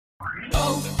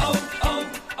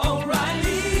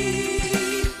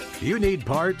O'Reilly. You need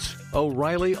parts?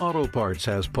 O'Reilly Auto Parts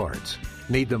has parts.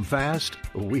 Need them fast?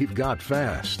 We've got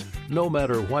fast. No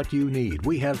matter what you need,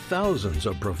 we have thousands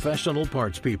of professional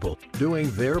parts people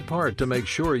doing their part to make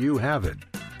sure you have it.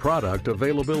 Product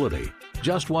availability.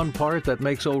 Just one part that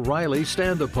makes O'Reilly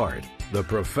stand apart. The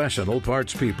professional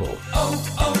parts people.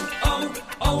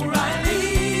 O'Reilly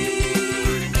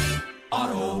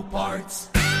Auto Parts.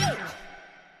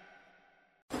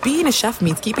 Being a chef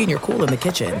means keeping your cool in the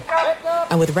kitchen.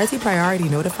 And with Resi Priority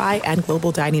Notify and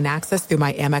Global Dining Access through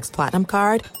my Amex Platinum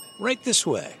card, right this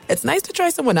way. It's nice to try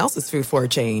someone else's food for a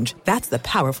change. That's the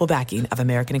powerful backing of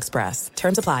American Express.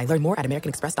 Terms apply. Learn more at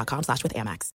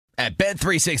americanexpress.com/withAmex. At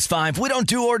Bet365, we don't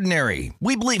do ordinary.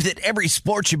 We believe that every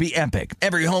sport should be epic.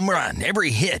 Every home run,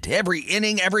 every hit, every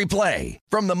inning, every play.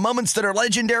 From the moments that are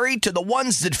legendary to the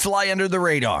ones that fly under the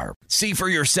radar. See for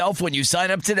yourself when you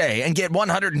sign up today and get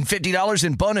 $150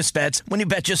 in bonus bets when you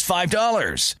bet just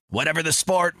 $5. Whatever the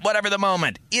sport, whatever the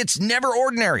moment, it's never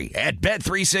ordinary at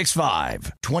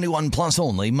Bet365. 21 plus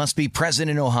only. Must be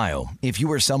present in Ohio. If you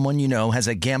or someone you know has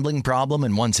a gambling problem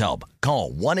and wants help,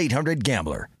 call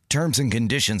 1-800-GAMBLER. Terms and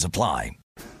conditions apply.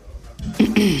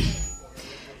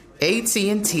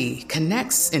 AT&T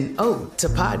connects an ode to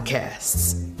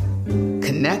podcasts.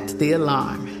 Connect the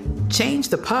alarm. Change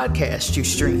the podcast you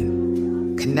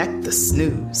stream. Connect the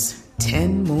snooze.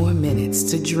 10 more minutes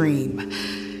to dream.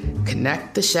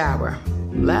 Connect the shower.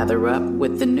 Lather up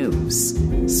with the news.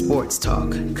 Sports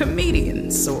talk,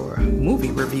 comedians, or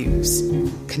movie reviews.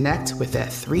 Connect with that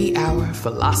 3-hour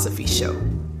philosophy show.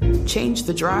 Change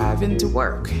the drive into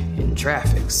work in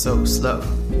traffic so slow.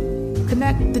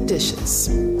 Connect the dishes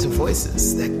to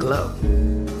voices that glow.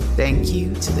 Thank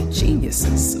you to the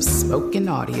geniuses of spoken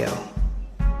audio.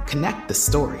 Connect the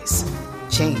stories.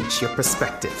 Change your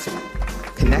perspective.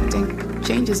 Connecting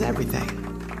changes everything.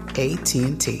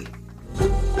 AT&T.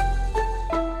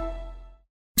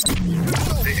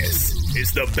 This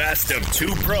is the best of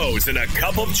two pros and a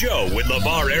cup of Joe with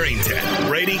LeVar Arrington,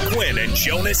 Brady Quinn, and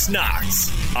Jonas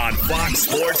Knox on Fox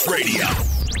Sports Radio.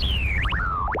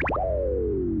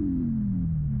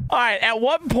 All right, at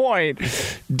what point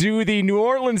do the New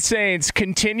Orleans Saints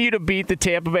continue to beat the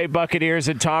Tampa Bay Buccaneers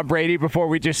and Tom Brady before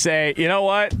we just say, you know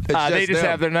what, they just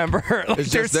have their number?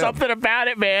 There's something about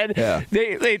it, man. Yeah.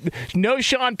 They no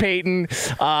Sean Payton.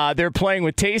 They're playing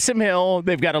with Taysom Hill.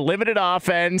 They've got a limited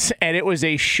offense, and it was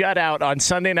a shutout on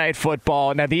Sunday Night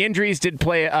Football. Now, the injuries did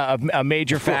play a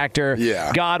major factor.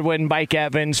 Yeah. Godwin, Mike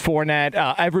Evans, Fournette,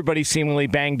 everybody seemingly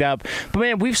banged up. But,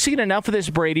 man, we've seen enough of this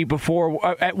Brady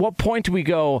before. At what point do we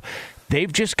go,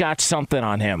 they've just got something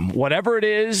on him? Whatever it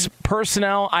is,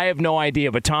 personnel, I have no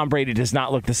idea, but Tom Brady does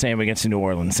not look the same against the New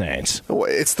Orleans Saints.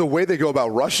 It's the way they go about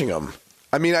rushing him.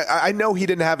 I mean, I know he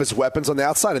didn't have his weapons on the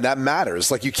outside, and that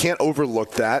matters. Like, you can't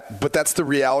overlook that, but that's the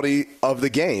reality of the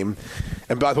game.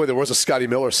 And by the way, there was a Scotty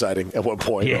Miller sighting at one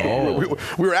point. Yeah. We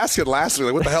were asking last week,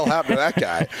 like, what the hell happened to that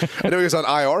guy? I know he was on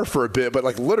IR for a bit, but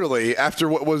like literally after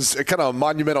what was kind of a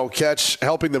monumental catch,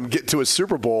 helping them get to a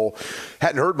Super Bowl,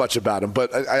 hadn't heard much about him.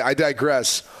 But I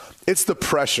digress. It's the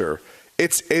pressure.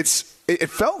 It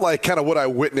felt like kind of what I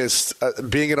witnessed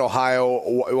being in Ohio,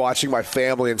 watching my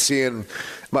family and seeing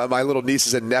my little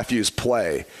nieces and nephews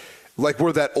play. Like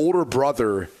where that older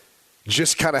brother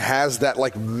just kind of has that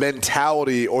like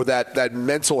mentality or that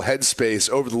mental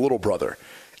headspace over the little brother.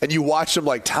 And you watch them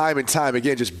like time and time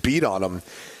again just beat on them.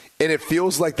 And it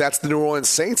feels like that's the New Orleans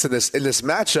Saints in this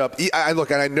matchup.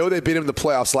 I know they beat him in the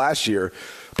playoffs last year,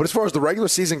 but as far as the regular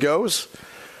season goes,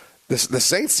 the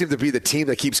Saints seem to be the team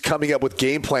that keeps coming up with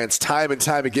game plans time and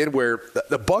time again where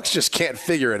the Bucs just can't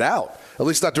figure it out, at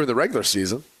least not during the regular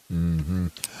season. Mm-hmm.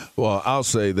 Well, I'll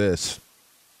say this.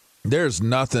 There's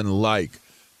nothing like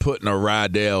putting a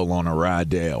Rydell on a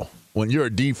Rydell. When you're a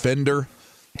defender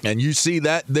and you see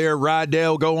that there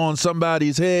Rydell go on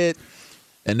somebody's head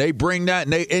and they bring that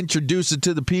and they introduce it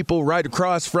to the people right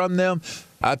across from them,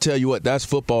 I tell you what, that's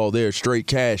football there, straight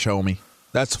cash, homie.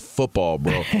 That's football,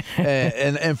 bro.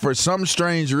 and for some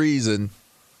strange reason,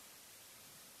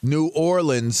 New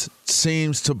Orleans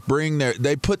seems to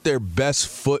they put their best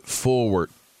foot forward,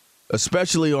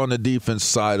 especially on the defense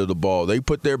side of the ball. They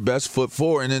put their best foot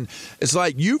forward. And then it's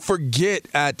like you forget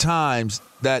at times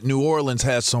that New Orleans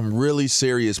has some really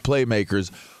serious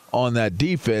playmakers on that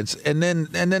defense. And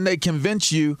then they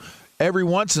convince you every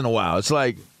once in a while. It's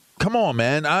like, come on,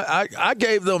 man. I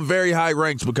gave them very high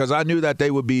ranks because I knew that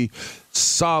they would be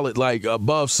solid, like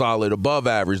above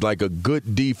average, like a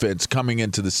good defense coming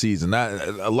into the season.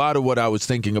 A lot of what I was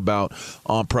thinking about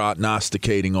on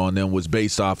prognosticating on them was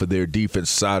based off of their defense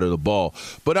side of the ball.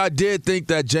 But I did think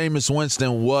that Jameis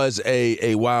Winston was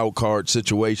a wild card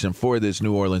situation for this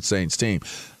New Orleans Saints team.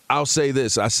 I'll say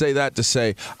this. I say that to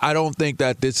say I don't think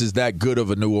that this is that good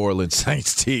of a New Orleans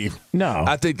Saints team. No.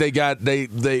 I think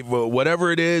they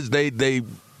whatever it is, they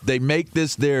make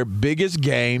this their biggest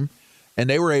game, and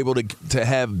they were able to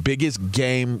have biggest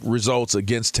game results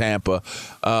against Tampa.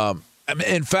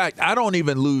 In fact, I don't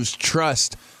even lose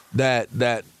trust that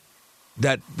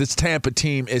this Tampa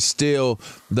team is still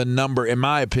in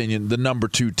my opinion, the number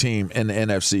 2 team in the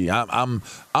NFC.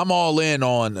 I'm all in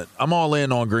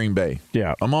on Green Bay.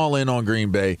 Yeah, I'm all in on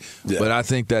Green Bay. Yeah. But I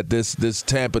think that this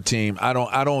Tampa team, I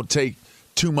don't take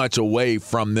too much away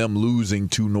from them losing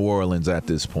to New Orleans at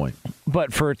this point.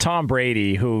 But for Tom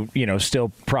Brady, who,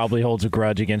 still probably holds a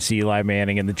grudge against Eli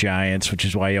Manning and the Giants, which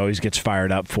is why he always gets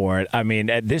fired up for it. I mean,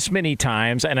 at this many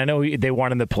times, and I know they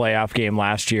won in the playoff game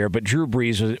last year, but Drew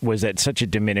Brees was at such a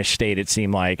diminished state, it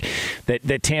seemed like,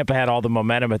 that Tampa had all the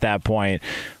momentum at that point.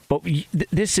 But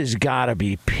this has got to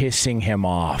be pissing him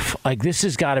off. Like, this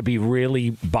has got to be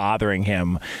really bothering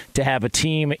him to have a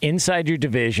team inside your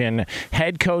division,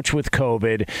 head coach with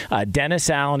COVID, Dennis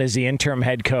Allen is the interim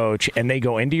head coach, and they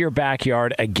go into your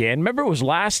backyard again. Remember, it was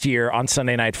last year on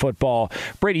Sunday Night Football.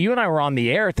 Brady, you and I were on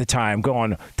the air at the time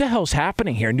going, what the hell's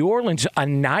happening here? New Orleans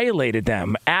annihilated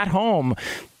them at home.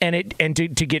 And to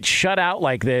get shut out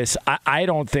like this, I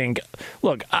don't think.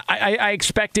 Look, I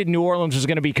expected New Orleans was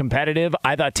going to be competitive.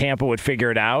 I thought Tampa would figure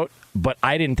it out, but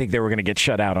I didn't think they were going to get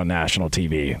shut out on national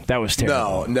TV. That was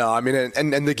terrible. No. I mean,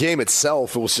 and the game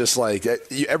itself, it was just like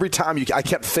every time I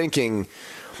kept thinking,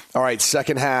 all right,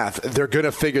 second half, they're going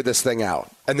to figure this thing out,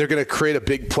 and they're going to create a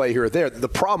big play here or there. The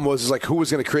problem was like who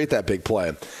was going to create that big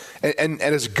play, and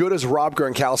as good as Rob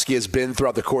Gronkowski has been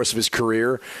throughout the course of his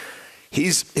career.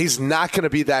 He's not going to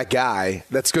be that guy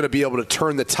that's going to be able to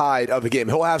turn the tide of a game.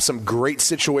 He'll have some great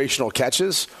situational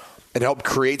catches and help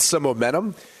create some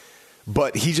momentum,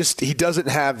 but he doesn't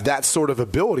have that sort of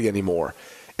ability anymore.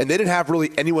 And they didn't have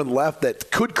really anyone left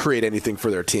that could create anything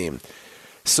for their team.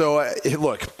 So,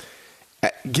 look,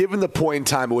 given the point in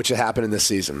time at which it happened in this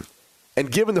season,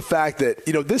 and given the fact that,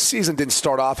 this season didn't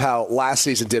start off how last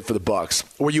season did for the Bucs,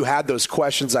 where you had those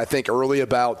questions, I think, early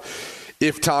about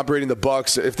if Tom Brady and the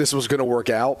Bucs, if this was going to work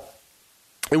out,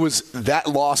 it was that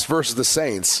loss versus the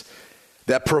Saints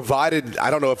that provided,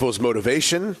 I don't know if it was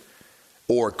motivation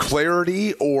or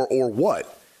clarity or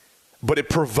what, but it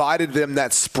provided them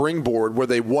that springboard where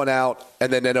they won out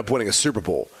and then end up winning a Super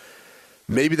Bowl.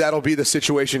 Maybe that'll be the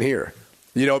situation here.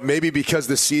 Maybe because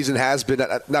this season has been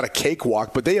not a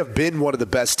cakewalk, but they have been one of the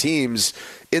best teams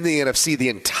in the NFC the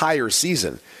entire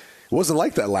season. It wasn't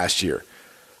like that last year.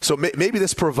 So maybe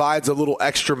this provides a little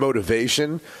extra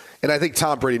motivation. And I think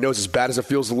Tom Brady knows as bad as it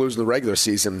feels to lose in the regular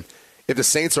season, if the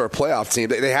Saints are a playoff team,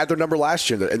 they had their number last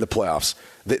year in the playoffs.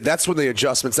 That's when the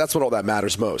adjustments, that's when all that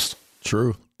matters most.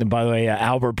 True. And by the way,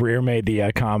 Albert Breer made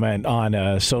the comment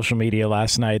on social media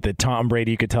last night that Tom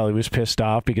Brady, you could tell he was pissed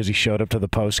off because he showed up to the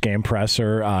post-game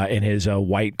presser in his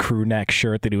white crew neck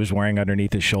shirt that he was wearing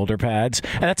underneath his shoulder pads.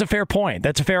 And that's a fair point.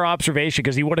 That's a fair observation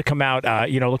because he would have come out,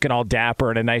 looking all dapper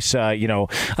in a nice,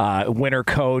 winter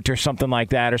coat or something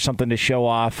like that, or something to show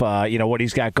off, what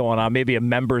he's got going on, maybe a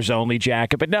members-only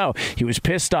jacket. But no, he was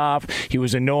pissed off. He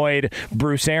was annoyed.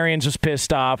 Bruce Arians was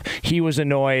pissed off. He was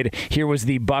annoyed. Here was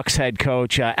the Bucs head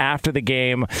coach after the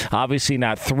game, obviously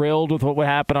not thrilled with what would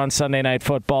happen on Sunday Night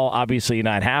Football, obviously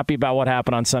not happy about what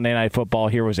happened on Sunday Night Football.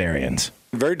 Here was Arians.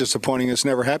 Very disappointing. It's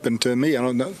never happened to me. I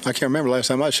don't know. I can't remember last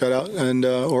time I shut out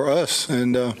or us.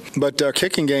 But our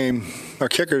kicking game, our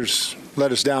kickers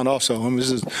let us down also. I mean,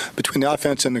 this is between the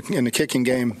offense and the kicking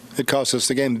game. It cost us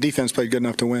the game. The defense played good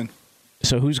enough to win.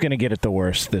 So who's going to get it the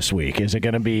worst this week? Is it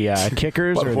going to be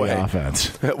kickers or the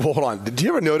offense? Well, hold on. Did you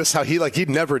ever notice how he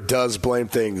never does blame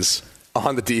things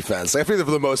on the defense? I think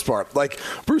for the most part, like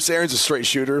Bruce Arians is a straight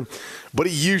shooter, but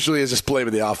he usually is just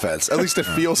blaming the offense. At least it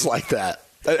feels like that.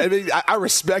 I mean, I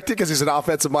respect it because he's an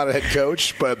offensive-minded head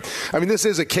coach, but I mean, this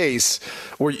is a case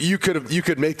where you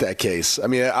could make that case. I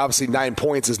mean, obviously 9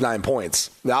 points is 9 points.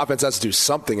 The offense has to do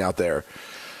something out there.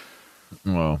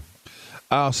 Well,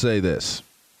 I'll say this.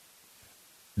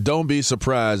 don't be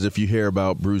surprised if you hear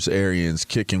about Bruce Arians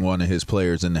kicking one of his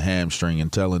players in the hamstring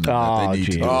and telling them that they need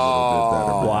to do a little bit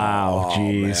better. Wow,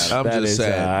 jeez. I'm just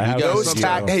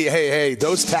saying.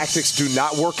 Those tactics do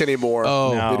not work anymore.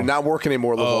 They do not work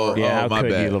anymore, LeVar. Yeah, my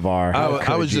bad. You, LeVar?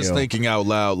 I was just thinking out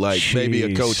loud, like maybe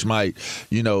a coach might,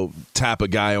 tap a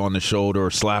guy on the shoulder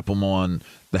or slap him on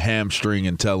the hamstring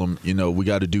and tell him, we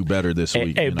got to do better this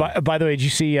week. Hey, by the way, did you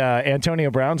see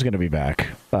Antonio Brown's going to be back?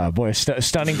 Boy,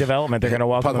 stunning development. They're going to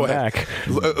welcome him back.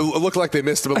 It looked like they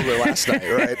missed him a little bit last night,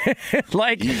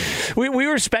 right? We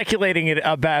were speculating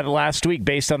about it last week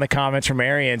based on the comments from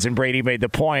Arians, and Brady made the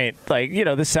point,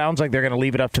 this sounds like they're going to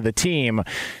leave it up to the team.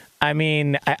 I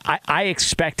mean, I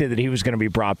expected that he was going to be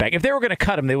brought back. If they were going to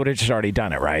cut him, they would have just already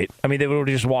done it, right? I mean, they would have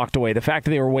just walked away. The fact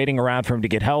that they were waiting around for him to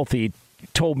get healthy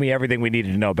told me everything we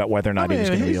needed to know about whether or not he was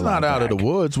going to be allowed. He's not out of the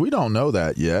woods. We don't know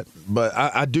that yet. But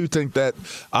I do think that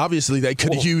obviously they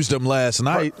could have used him last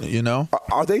night,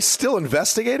 Are they still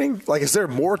investigating? Like, is there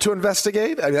more to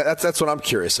investigate? I mean, that's what I'm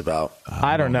curious about.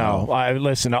 I don't know.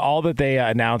 Listen, all that they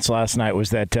announced last night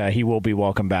was that he will be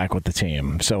welcome back with the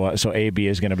team. So AB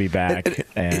is going to be back.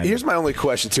 And here's my only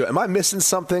question, too. Am I missing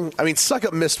something? I mean,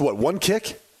 Succop missed, one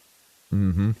kick?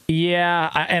 Mm-hmm.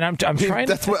 Yeah, and I'm trying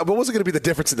to. What was it going to be the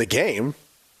difference in the game?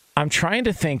 I'm trying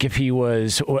to think if he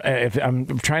was.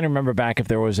 I'm trying to remember back if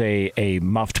there was a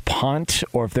muffed punt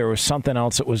or if there was something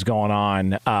else that was going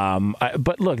on.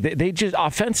 But look, they just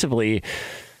offensively.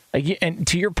 And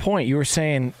to your point, you were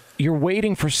saying you're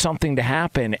waiting for something to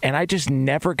happen, and I just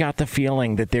never got the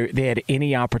feeling that they had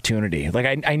any opportunity.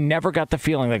 Like I never got the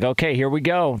feeling like, okay, here we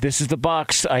go. This is the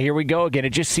Bucs. Here we go again.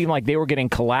 It just seemed like they were getting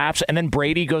collapsed, and then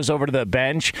Brady goes over to the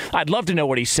bench. I'd love to know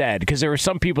what he said because there were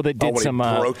some people that did he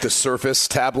broke the Surface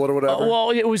tablet or whatever.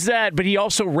 Well, it was that, but he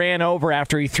also ran over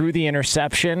after he threw the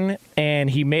interception,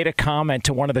 and he made a comment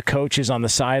to one of the coaches on the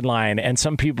sideline. And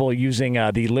some people using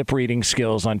the lip reading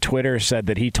skills on Twitter said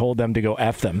that he told them to go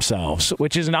F themselves,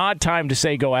 which is an odd time to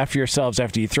say go F yourselves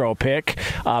after you throw a pick,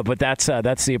 but that's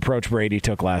the approach Brady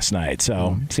took last night.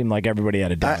 So it seemed like everybody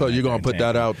had a day. So you're going to put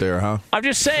that out there, huh? I'm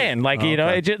just saying,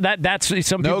 that's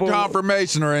some people. No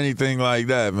confirmation or anything like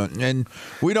that, and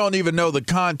we don't even know the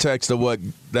context of what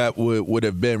that would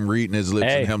have been reading his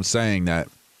lips and him saying that.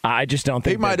 I just don't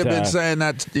think he might have been saying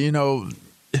that, to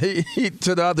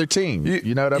the other team.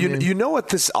 You know what I mean? You know what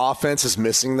this offense is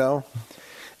missing, though?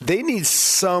 They need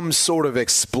some sort of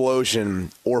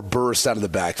explosion or burst out of the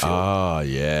backfield. Oh,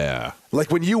 yeah. Like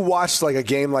when you watch like a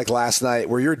game like last night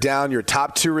where you're down your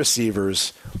top two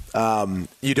receivers,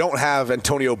 you don't have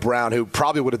Antonio Brown, who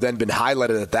probably would have then been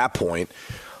highlighted at that point,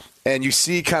 and you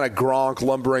see kind of Gronk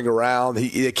lumbering around.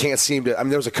 He can't seem to – I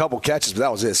mean, there was a couple catches, but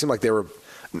that was it. It seemed like they were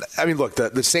 – I mean, look,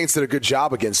 the Saints did a good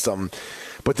job against them,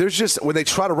 but there's just – when they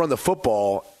try to run the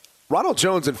football, Ronald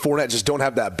Jones and Fournette just don't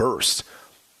have that burst.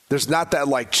 There's not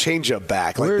that, change-up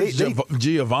back. Where's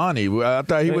Giovanni? I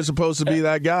thought he was supposed to be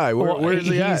that guy. Where is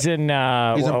he at? He's in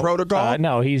protocol?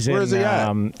 No, he's in – Where is he at?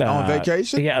 On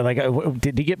vacation? Yeah,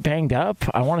 did he get banged up?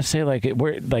 I want to say,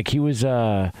 he was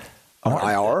on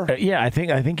IR? Yeah, I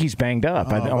think he's banged up.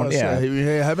 I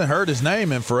haven't heard his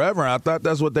name in forever. I thought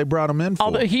that's what they brought him in for.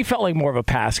 Although he felt like more of a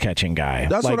pass-catching guy.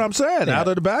 That's what I'm saying, out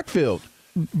of the backfield.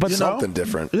 But something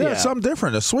different. Yeah, something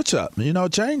different, a switch-up,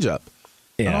 change-up.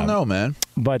 Yeah. I don't know, man.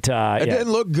 But it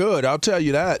didn't look good. I'll tell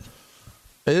you that.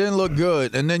 It didn't look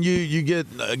good. And then you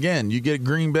get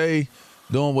Green Bay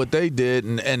doing what they did,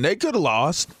 and they could have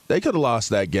lost. They could have lost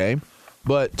that game.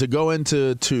 But to go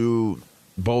into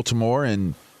Baltimore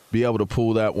and be able to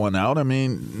pull that one out, I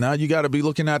mean, now you got to be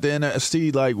looking at the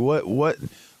NFC like what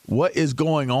is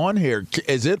going on here?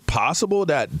 Is it possible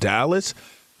that Dallas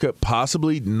could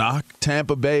possibly knock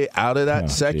Tampa Bay out of that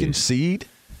second seed?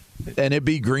 And it'd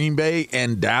be Green Bay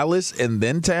and Dallas and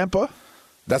then Tampa?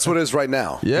 That's what it is right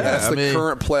now. Yeah. That's the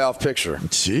current playoff picture.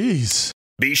 Jeez.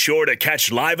 Be sure to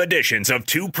catch live editions of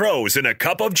Two Pros and a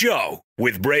Cup of Joe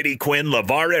with Brady Quinn,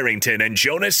 LeVar Arrington, and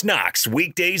Jonas Knox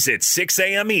weekdays at 6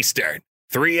 a.m. Eastern,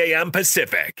 3 a.m.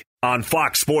 Pacific on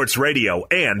Fox Sports Radio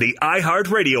and the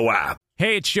iHeartRadio app.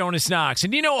 Hey, it's Jonas Knox,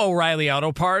 and you know O'Reilly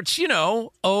Auto Parts,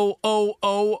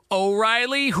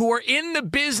 O'Reilly, who are in the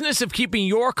business of keeping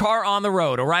your car on the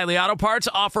road. O'Reilly Auto Parts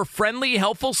offer friendly,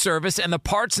 helpful service and the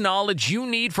parts knowledge you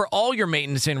need for all your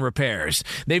maintenance and repairs.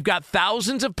 They've got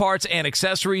thousands of parts and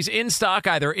accessories in stock,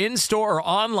 either in-store or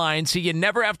online, so you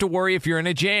never have to worry if you're in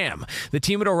a jam. The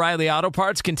team at O'Reilly Auto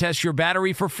Parts can test your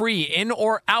battery for free in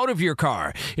or out of your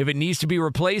car. If it needs to be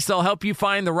replaced, they'll help you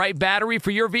find the right battery for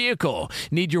your vehicle.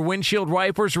 Need your windshield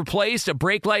wipers replaced, a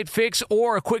brake light fix,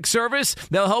 or a quick service,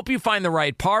 they'll help you find the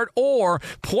right part or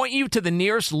point you to the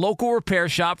nearest local repair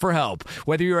shop for help.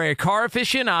 Whether you're a car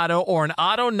aficionado or an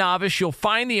auto novice, you'll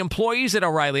find the employees at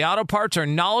O'Reilly Auto Parts are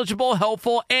knowledgeable,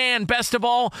 helpful, and best of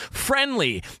all,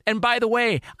 friendly. And by the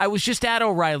way, I was just at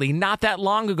O'Reilly not that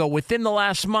long ago, within the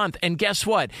last month, and guess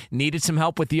what? Needed some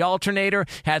help with the alternator,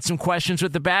 had some questions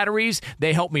with the batteries.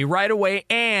 They helped me right away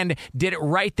and did it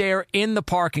right there in the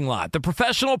parking lot. The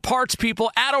professional parts people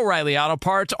at O'Reilly Auto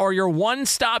Parts are your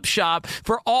one-stop shop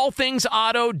for all things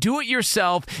auto,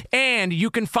 do-it-yourself, and you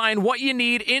can find what you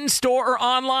need in-store or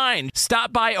online.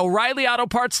 Stop by O'Reilly Auto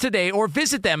Parts today or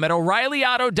visit them at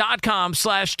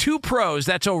O'ReillyAuto.com/2pros.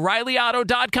 That's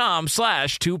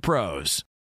O'ReillyAuto.com/2pros.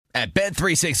 At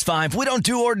Bet365, we don't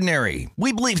do ordinary.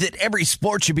 We believe that every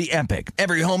sport should be epic.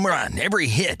 Every home run, every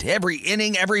hit, every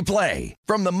inning, every play.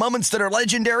 From the moments that are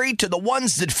legendary to the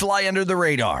ones that fly under the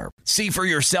radar. See for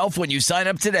yourself when you sign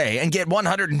up today and get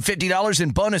 $150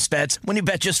 in bonus bets when you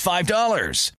bet just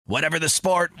 $5. Whatever the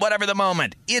sport, whatever the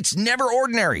moment, it's never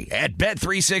ordinary at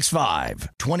Bet365.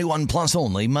 21 plus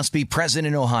only. Must be present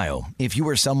in Ohio. If you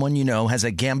or someone you know has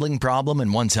a gambling problem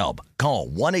and wants help, call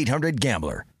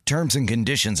 1-800-GAMBLER. Terms and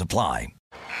conditions apply.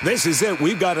 This is it.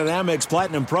 We've got an Amex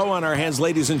Platinum Pro on our hands,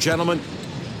 ladies and gentlemen.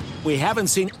 We haven't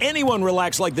seen anyone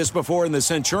relax like this before in the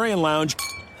Centurion Lounge.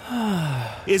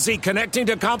 Is he connecting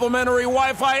to complimentary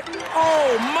Wi-Fi?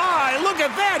 Oh, my. Look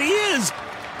at that. He is.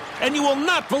 And you will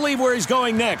not believe where he's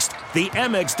going next. The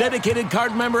Amex dedicated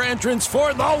card member entrance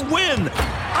for the win.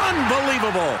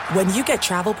 Unbelievable. When you get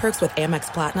travel perks with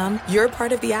Amex Platinum, you're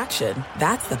part of the action.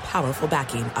 That's the powerful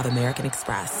backing of American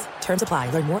Express. Terms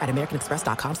apply. Learn more at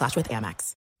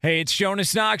americanexpress.com/withAmex. Hey, it's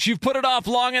Jonas Knox. You've put it off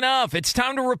long enough. It's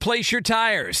time to replace your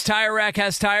tires. Tire Rack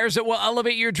has tires that will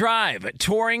elevate your drive.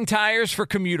 Touring tires for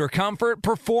commuter comfort,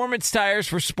 performance tires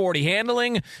for sporty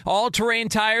handling, all-terrain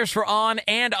tires for on-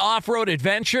 and off-road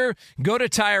adventure. Go to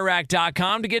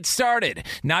TireRack.com to get started.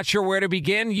 Not sure where to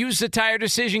begin? Use the Tire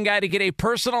Decision Guide to get a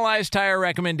personalized tire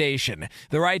recommendation.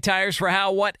 The right tires for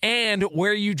how, what, and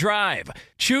where you drive.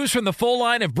 Choose from the full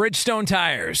line of Bridgestone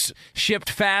tires. Shipped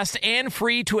fast and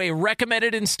free to a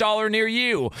recommended installer near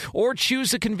you, or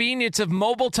choose the convenience of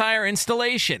mobile tire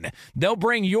installation. They'll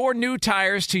bring your new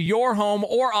tires to your home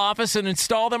or office and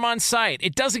install them on site.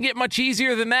 It doesn't get much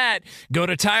easier than that. Go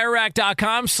to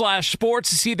TireRack.com/sports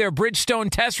to see their Bridgestone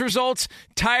test results,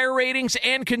 tire ratings,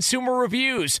 and consumer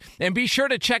reviews. And be sure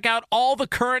to check out all the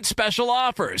current special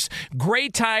offers.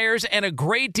 Great tires and a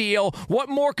great deal. What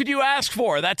more could you ask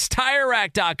for? That's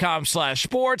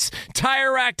TireRack.com/sports.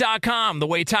 TireRack.com, the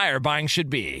way tire buying should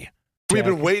be. We've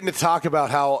been waiting to talk about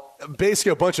how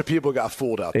basically a bunch of people got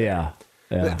fooled out there. Yeah.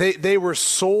 They were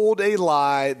sold a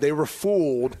lie. They were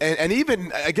fooled. And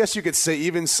even, I guess you could say,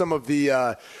 even some of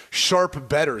the sharp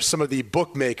bettors, some of the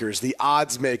bookmakers, the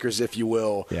odds makers, if you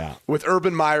will, with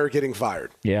Urban Meyer getting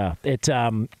fired. Yeah.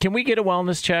 Can we get a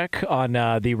wellness check on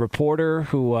the reporter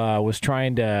who was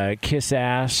trying to kiss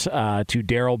ass to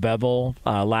Darrell Bevell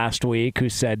last week, who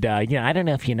said, I don't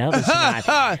know if you know this or not,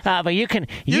 but you can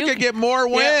get more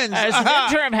wins. As an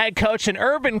interim head coach, and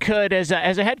Urban could as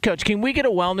a head coach. Can we get a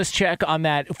wellness check on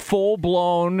that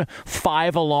full-blown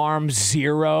 5-alarm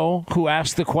zero who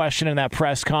asked the question in that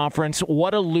press conference?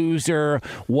 What a loser.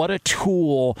 What a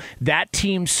tool. That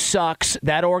team sucks.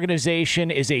 That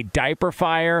organization is a diaper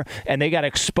fire, and they got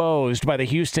exposed by the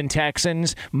Houston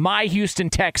Texans. My Houston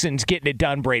Texans getting it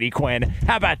done, Brady Quinn.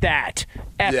 How about that?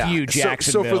 F you,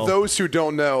 Jacksonville. So for those who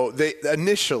don't know, they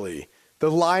initially,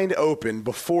 the line opened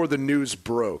before the news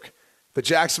broke. The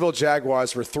Jacksonville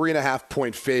Jaguars were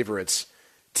 3.5-point favorites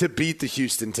to beat the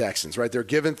Houston Texans, right? They're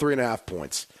given 3.5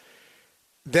 points.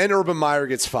 Then Urban Meyer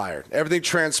gets fired. Everything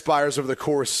transpires over the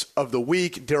course of the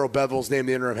week. Darrell Bevell's named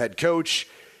the interim head coach,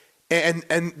 and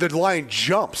the line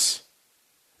jumps.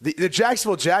 The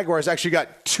Jacksonville Jaguars actually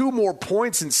got 2 more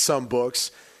points in some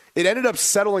books. It ended up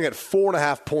settling at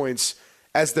 4.5 points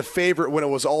as the favorite when it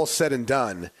was all said and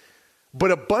done.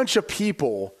 But a bunch of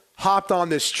people hopped on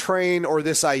this train or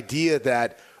this idea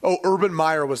that, Urban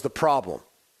Meyer was the problem.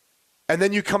 And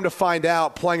then you come to find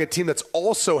out, playing a team that's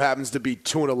also happens to be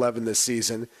 2-11 this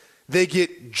season, they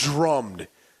get drummed.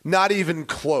 Not even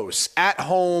close. At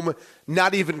home,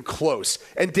 not even close.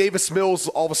 And Davis Mills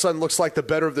all of a sudden looks like the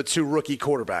better of the 2 rookie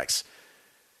quarterbacks.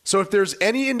 So if there's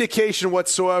any indication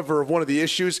whatsoever of one of the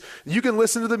issues, you can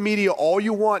listen to the media all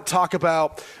you want, talk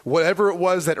about whatever it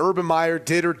was that Urban Meyer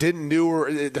did or didn't do,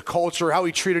 or the culture, how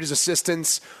he treated his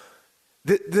assistants.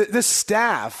 The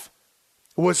staff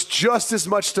was just as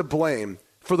much to blame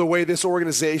for the way this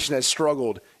organization has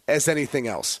struggled as anything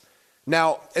else.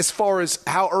 Now, as far as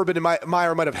how Urban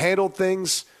Meyer might have handled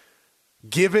things,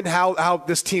 given how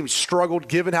this team struggled,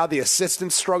 given how the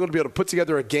assistants struggled to be able to put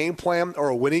together a game plan or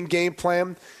a winning game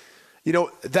plan,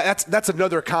 that's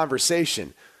another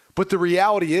conversation. But the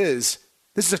reality is,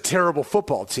 this is a terrible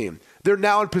football team. They're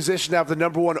now in position to have the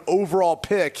number 1 overall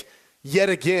pick yet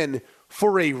again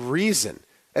for a reason.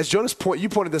 As Jonas you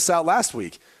pointed this out last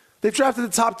week. They've drafted the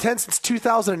top 10 since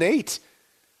 2008.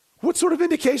 What sort of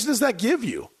indication does that give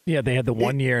you? Yeah, they had the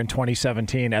 1 year in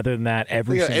 2017. Other than that,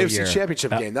 every single year. AFC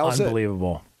Championship game. That was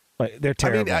unbelievable. They're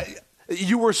terrible.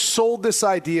 You were sold this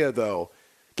idea, though,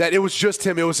 that it was just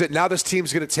him. It was it. Now this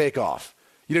team's going to take off.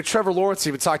 Trevor Lawrence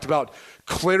even talked about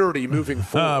clarity moving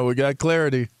forward. We got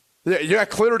clarity. You got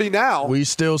clarity now. We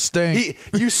still stink.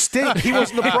 You stink. He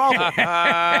wasn't the problem.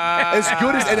 As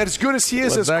good as he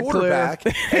is as quarterback,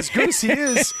 as good as he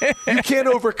is, you can't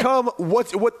overcome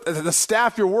what the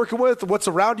staff you're working with, what's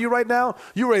around you right now.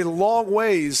 You're a long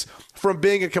ways from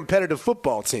being a competitive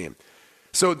football team.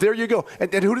 So there you go.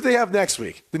 And who do they have next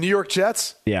week? The New York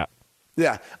Jets? Yeah.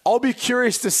 Yeah. I'll be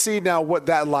curious to see now what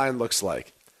that line looks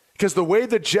like. Because the way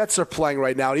the Jets are playing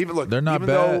right now, they're not bad.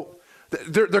 Though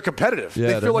they're competitive.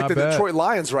 Yeah, they feel like the bad. Detroit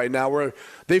Lions right now, where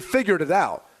they figured it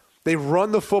out. They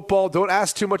run the football. Don't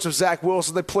ask too much of Zach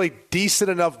Wilson. They play decent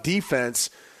enough defense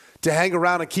to hang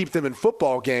around and keep them in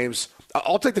football games.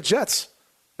 I'll take the Jets.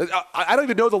 I don't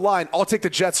even know the line. I'll take the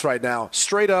Jets right now.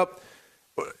 Straight up,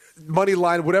 money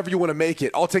line, whatever you want to make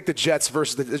it. I'll take the Jets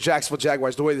versus the Jacksonville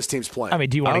Jaguars, the way this team's playing. I mean,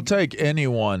 do you want I'll take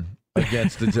anyone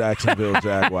against the Jacksonville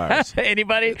Jaguars.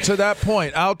 Anybody? To that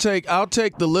point, I'll take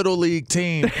the Little League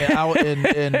team out in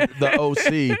the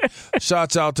OC.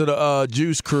 Shouts out to the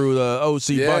Juice Crew, the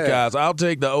OC Buckeyes. I'll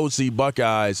take the OC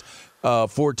Buckeyes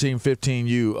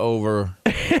 14-15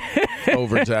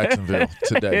 over Jacksonville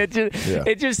today.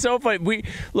 It's just so funny.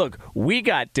 We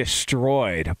got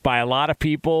destroyed by a lot of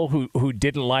people who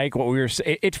didn't like what we were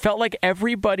saying. It felt like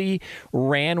everybody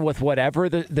ran with whatever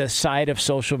the side of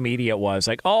social media was.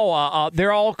 Like,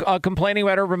 they're all complaining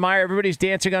about Urban Meyer. Everybody's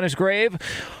dancing on his grave.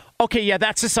 Okay, yeah,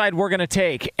 that's the side we're going to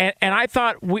take. And I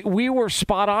thought we were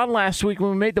spot on last week when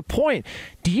we made the point.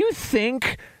 Do you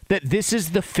think that this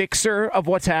is the fixer of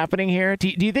what's happening here? Do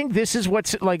you think this is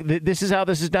this is how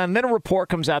this is done? And then a report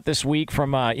comes out this week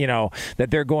from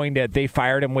that they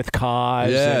fired him with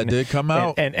cause. Yeah, it did come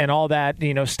out and all that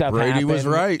stuff. Brady happened. was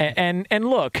right. And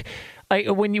look.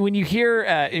 When you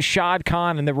hear Shad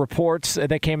Khan and the reports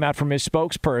that came out from his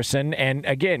spokesperson, and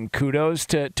again, kudos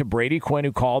to Brady Quinn,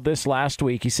 who called this last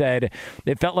week. He said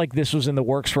it felt like this was in the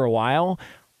works for a while.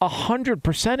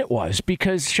 100% it was,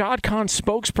 because Shad Khan's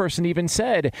spokesperson even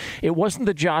said it wasn't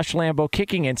the Josh Lambo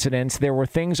kicking incidents. There were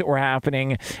things that were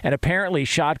happening, and apparently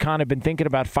Shad Khan had been thinking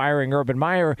about firing Urban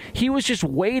Meyer. He was just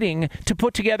waiting to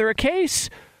put together a case.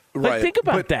 Right. Think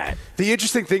about that. The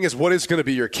interesting thing is, what is going to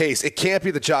be your case? It can't be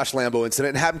the Josh Lambo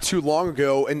incident. It happened too long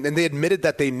ago, and they admitted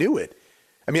that they knew it.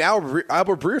 I mean, Albert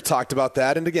Breer talked about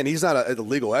that, and again, he's not a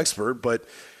legal expert, but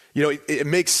it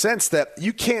makes sense that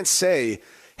you can't say,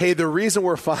 hey, the reason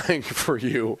we're firing for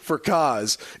you for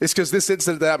cause is because this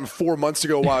incident that happened 4 months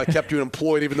ago while I kept you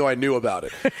employed even though I knew about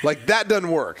it. Like, that doesn't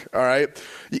work, all right?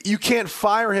 You can't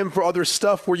fire him for other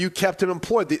stuff where you kept him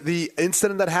employed. The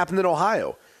incident that happened in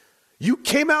Ohio, you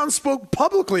came out and spoke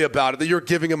publicly about it, that you're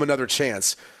giving him another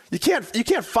chance. You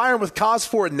can't fire him with cause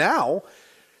for it now.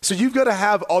 So you've got to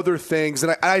have other things.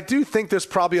 And I do think there's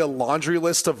probably a laundry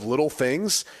list of little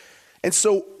things. And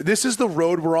so this is the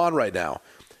road we're on right now.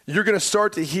 You're going to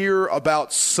start to hear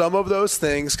about some of those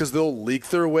things because they'll leak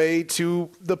their way to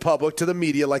the public, to the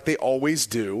media, like they always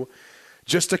do,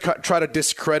 just to try to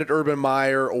discredit Urban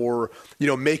Meyer or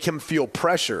make him feel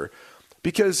pressure.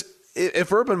 Because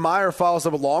if Urban Meyer files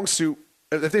a lawsuit,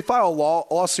 if they file a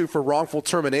lawsuit for wrongful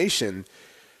termination,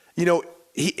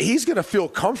 he's going to feel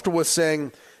comfortable with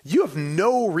saying, you have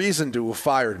no reason to have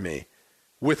fired me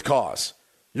with cause.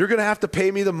 You're going to have to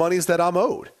pay me the monies that I'm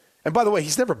owed. And by the way,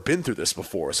 he's never been through this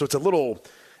before, so it's a little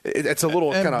kind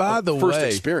of first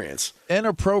experience.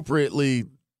 Inappropriately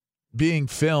being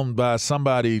filmed by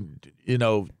somebody,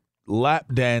 lap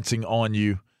dancing on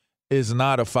you is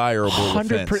not a fireable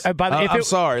offense. I'm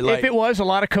sorry. If it was, a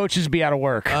lot of coaches would be out of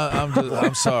work.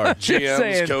 I'm sorry.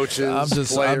 GMs,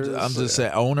 coaches, players. I'm just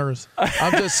saying. Owners.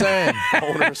 I'm just saying.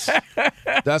 Owners.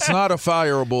 That's not a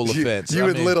fireable offense. You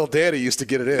and Little Daddy used to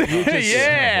get it in.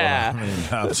 Yeah.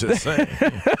 I'm just saying.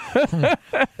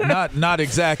 not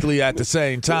exactly at the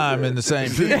same time in the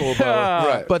same people,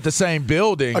 but the same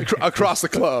building. Across the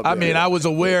club. I mean, I was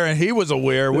aware and he was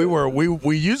aware.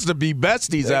 We used to be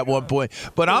besties at one point,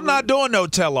 but I'm not doing no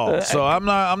tell-all, so I'm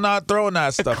not throwing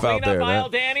that stuff out there. Aisle,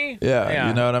 Danny? Yeah,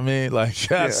 you know what I mean? Like,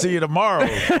 see you tomorrow.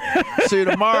 See you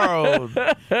tomorrow. You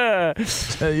know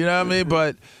what I mean?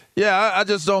 But Yeah, I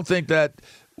just don't think that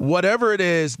whatever it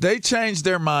is, they changed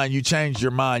their mind. You changed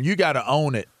your mind. You got to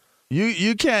own it.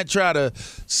 You can't try to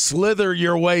slither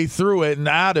your way through it and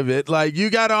out of it. Like, you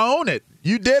got to own it.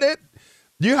 You did it.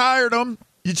 You hired them.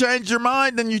 You changed your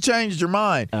mind, then you changed your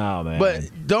mind. Oh, man. But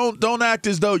don't act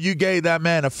as though you gave that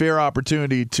man a fair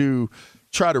opportunity to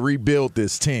try to rebuild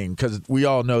this team, because we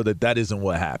all know that isn't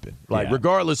what happened. Like,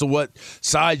 regardless of what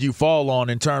side you fall on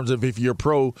in terms of if you're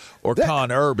pro or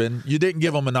con Urban, you didn't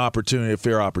give them an opportunity, a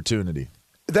fair opportunity.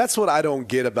 That's what I don't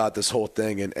get about this whole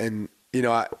thing. And you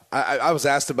know, I was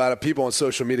asked about it. People on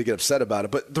social media get upset about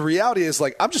it. But the reality is,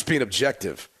 like, I'm just being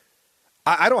objective.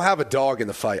 I don't have a dog in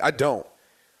the fight. I don't.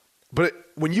 But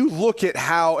when you look at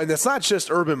how, and it's not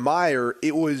just Urban Meyer,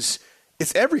 it's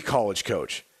every college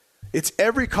coach. It's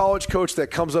every college coach that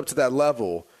comes up to that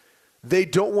level. They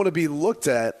don't want to be looked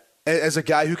at as a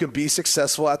guy who can be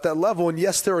successful at that level. And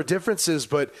yes, there are differences,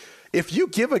 but if you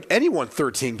give anyone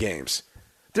 13 games,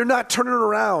 they're not turning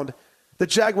around the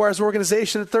Jaguars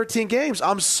organization in 13 games.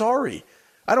 I'm sorry.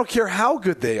 I don't care how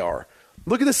good they are.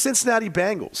 Look at the Cincinnati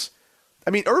Bengals. I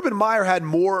mean, Urban Meyer had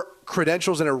more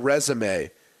credentials and a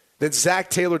resume than Zach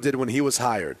Taylor did when he was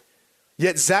hired.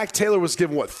 Yet Zach Taylor was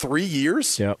given, 3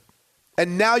 years? Yep.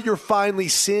 And now you're finally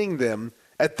seeing them,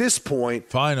 at this point,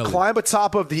 climb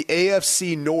atop of the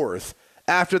AFC North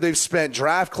after they've spent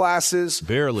draft classes,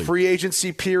 free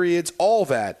agency periods, all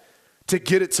that, to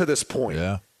get it to this point.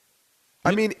 Yeah.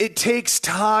 I mean, it takes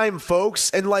time, folks.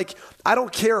 And, like, I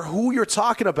don't care who you're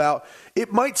talking about.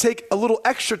 It might take a little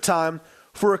extra time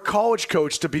for a college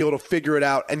coach to be able to figure it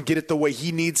out and get it the way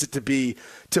he needs it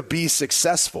to be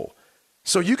successful.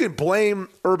 So you can blame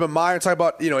Urban Meyer and talk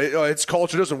about, its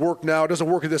culture doesn't work now, it doesn't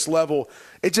work at this level.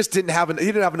 It just he didn't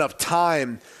have enough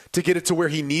time to get it to where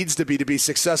he needs to be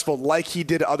successful like he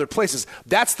did at other places.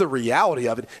 That's the reality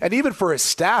of it. And even for his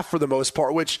staff, for the most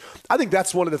part, which I think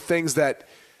that's one of the things that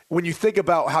when you think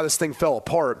about how this thing fell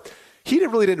apart, he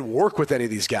didn't work with any of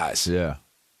these guys. Yeah.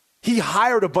 He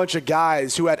hired a bunch of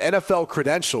guys who had NFL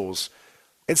credentials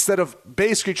instead of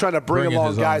basically trying to bring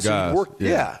along guys who worked.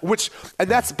 Yeah. And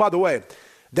that's, by the way,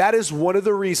 that is one of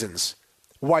the reasons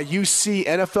why you see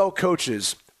NFL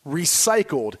coaches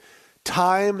recycled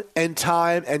time and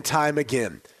time and time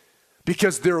again,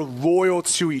 because they're loyal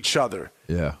to each other.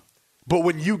 Yeah. But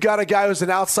when you got a guy who's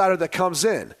an outsider that comes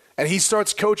in and he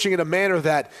starts coaching in a manner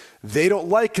that they don't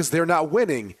like because they're not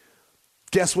winning,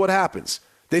 guess what happens?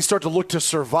 They start to look to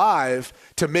survive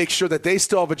to make sure that they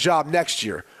still have a job next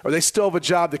year or they still have a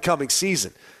job the coming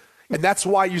season. And that's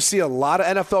why you see a lot of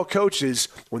NFL coaches,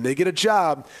 when they get a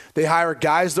job, they hire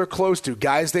guys they're close to,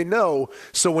 guys they know.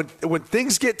 So when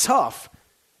things get tough,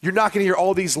 you're not going to hear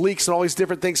all these leaks and all these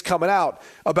different things coming out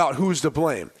about who's to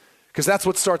blame. Because that's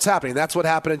what starts happening. That's what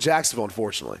happened in Jacksonville,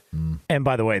 unfortunately. And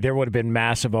by the way, there would have been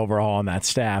massive overhaul on that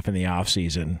staff in the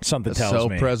offseason. Something tells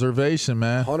me. Self-preservation,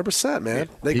 man. 100%, man.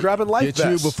 They grabbing life vests.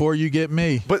 Get you before you get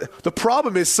me. But the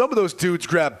problem is some of those dudes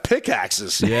grabbed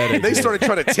pickaxes. Yeah, they started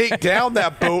trying to take down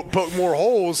that boat, poke more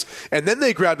holes, and then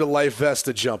they grabbed a life vest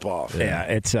to jump off. Yeah,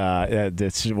 it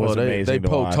was amazing. They to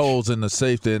poked watch. holes in the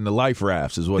safety in the life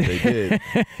rafts is what they did.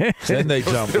 Then they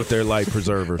jumped with their life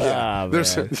preservers. I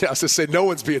was going to say, no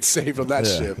one's being saved on that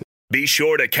ship. Be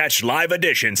sure to catch live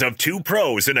editions of Two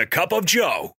Pros and a Cup of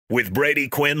Joe with Brady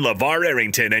Quinn, LeVar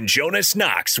Arrington, and Jonas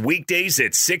Knox weekdays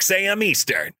at 6 a.m.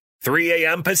 Eastern, 3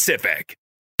 a.m. Pacific.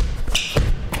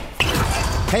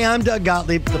 Hey, I'm Doug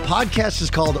Gottlieb. The podcast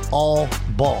is called All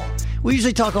Ball. We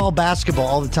usually talk all basketball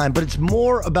all the time, but it's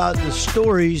more about the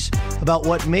stories about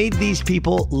what made these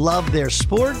people love their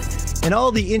sport and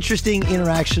all the interesting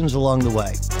interactions along the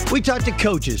way. We talk to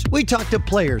coaches. We talk to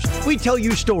players. We tell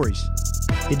you stories.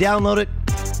 You download it.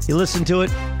 You listen to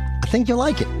it. I think you'll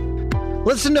like it.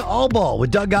 Listen to All Ball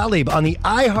with Doug Gottlieb on the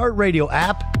iHeartRadio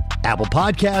app, Apple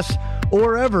Podcasts, or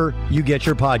wherever you get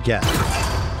your podcasts.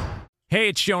 Hey,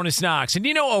 it's Jonas Knox, and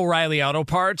you know O'Reilly Auto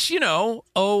Parts. You know,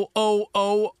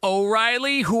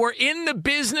 O'Reilly, who are in the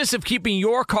business of keeping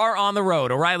your car on the road.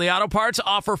 O'Reilly Auto Parts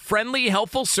offer friendly,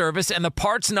 helpful service and the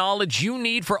parts knowledge you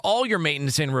need for all your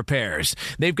maintenance and repairs.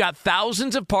 They've got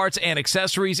thousands of parts and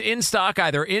accessories in stock,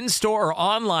 either in-store or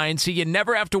online, so you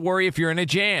never have to worry if you're in a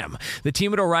jam. The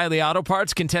team at O'Reilly Auto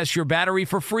Parts can test your battery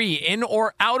for free in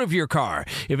or out of your car.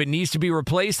 If it needs to be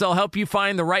replaced, they'll help you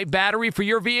find the right battery for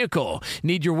your vehicle.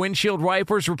 Need your windshield windshield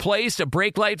wipers replaced, a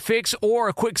brake light fix, or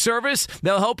a quick service,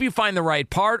 they'll help you find the right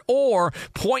part or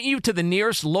point you to the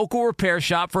nearest local repair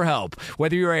shop for help.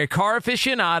 Whether you're a car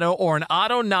aficionado or an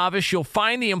auto novice, you'll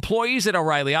find the employees at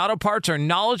O'Reilly Auto Parts are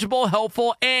knowledgeable,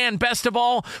 helpful, and best of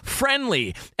all,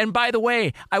 friendly. And by the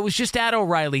way, I was just at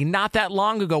O'Reilly not that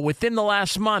long ago, within the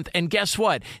last month, and guess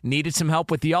what? Needed some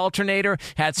help with the alternator,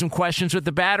 had some questions with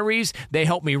the batteries. They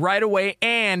helped me right away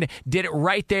and did it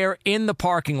right there in the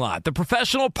parking lot. The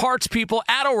professional parts people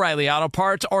at O'Reilly Auto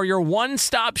Parts are your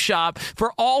one-stop shop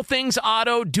for all things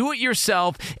auto,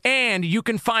 do-it-yourself, and you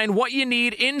can find what you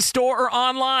need in-store or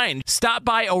online. Stop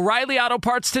by O'Reilly Auto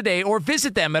Parts today or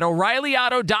visit them at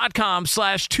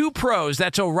O'ReillyAuto.com/2pros.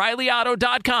 That's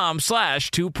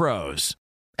O'ReillyAuto.com/2pros.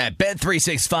 At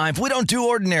Bet365, we don't do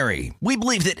ordinary. We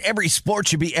believe that every sport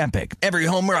should be epic. Every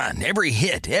home run, every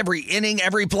hit, every inning,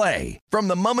 every play. From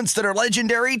the moments that are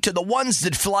legendary to the ones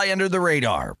that fly under the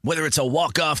radar. Whether it's a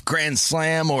walk-off grand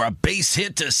slam or a base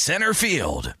hit to center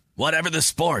field. Whatever the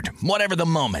sport, whatever the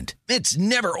moment. It's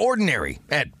never ordinary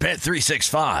at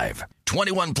Bet365.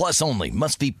 21 plus only.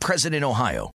 Must be present in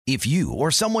Ohio. If you or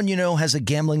someone you know has a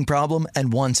gambling problem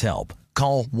and wants help,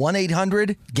 call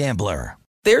 1-800-GAMBLER.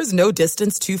 There's no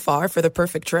distance too far for the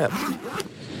perfect trip.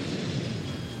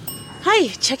 Hi,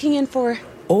 checking in for...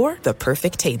 Or the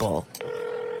perfect table.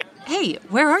 Hey,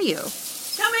 where are you?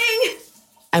 Coming!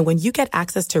 And when you get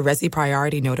access to Resi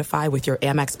Priority Notify with your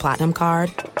Amex Platinum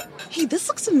card... Hey, this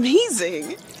looks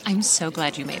amazing. I'm so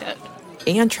glad you made it.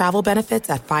 And travel benefits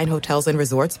at fine hotels and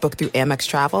resorts booked through Amex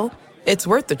Travel, it's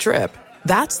worth the trip.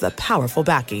 That's the powerful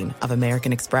backing of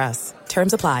American Express.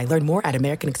 Terms apply. Learn more at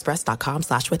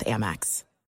americanexpress.com/withAmex.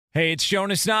 Hey, it's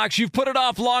Jonas Knox. You've put it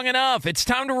off long enough. It's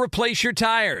time to replace your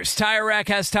tires. Tire Rack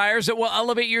has tires that will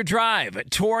elevate your drive.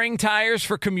 Touring tires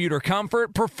for commuter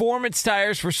comfort, performance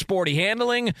tires for sporty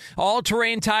handling,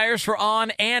 all-terrain tires for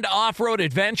on- and off-road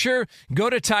adventure. Go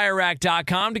to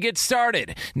TireRack.com to get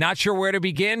started. Not sure where to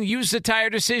begin? Use the Tire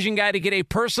Decision Guide to get a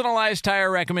personalized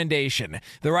tire recommendation.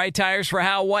 The right tires for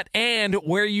how, what, and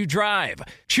where you drive.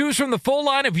 Choose from the full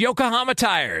line of Yokohama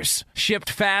tires. Shipped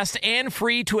fast and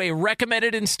free to a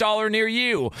recommended installer near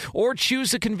you, or choose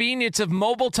the convenience of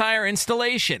mobile tire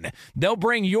installation. They'll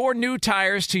bring your new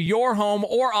tires to your home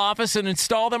or office and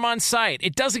install them on site.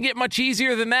 It doesn't get much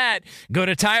easier than that. Go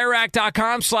to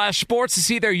TireRack.com/sports to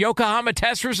see their Yokohama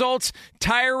test results,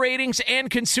 tire ratings, and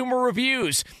consumer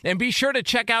reviews. And be sure to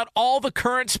check out all the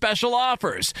current special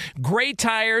offers. Great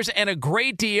tires and a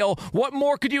great deal. What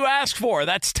more could you ask for?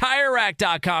 That's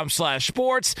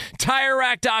TireRack.com/sports.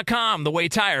 TireRack.com, the way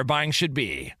tire buying should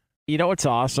be. You know what's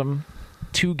awesome?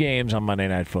 2 games on Monday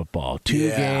Night Football. 2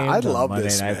 games I love on Monday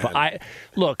this, Night Football.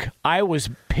 Look, I was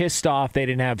pissed off they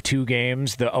didn't have 2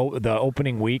 games the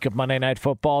opening week of Monday Night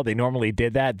Football. They normally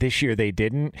did that. This year they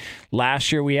didn't.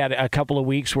 Last year we had a couple of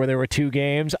weeks where there were 2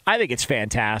 games. I think it's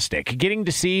fantastic. Getting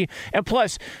to see, and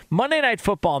plus, Monday Night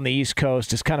Football on the East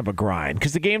Coast is kind of a grind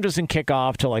because the game doesn't kick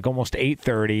off till like almost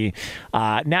 8:30.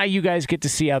 Now you guys get to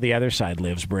see how the other side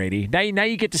lives, Brady. Now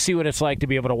you get to see what it's like to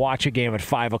be able to watch a game at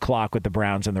 5 o'clock with the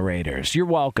Browns and the Raiders. You're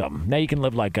welcome. Now you can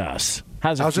live like us.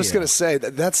 How's it I was feel? just going to say,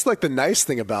 that's like the nice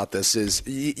thing about this is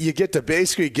you get to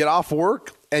basically get off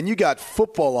work and you got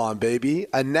football on, baby.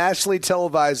 A nationally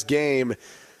televised game.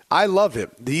 I love it.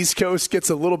 The East Coast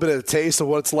gets a little bit of a taste of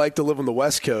what it's like to live on the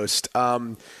West Coast.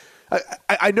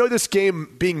 I know this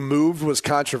game being moved was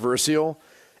controversial,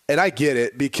 and I get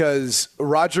it because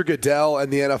Roger Goodell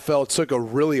and the NFL took a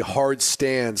really hard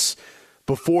stance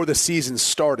before the season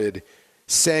started,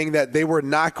 saying that they were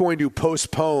not going to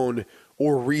postpone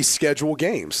or reschedule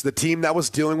games. The team that was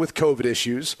dealing with COVID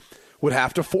issues would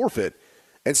have to forfeit.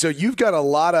 And so you've got a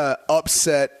lot of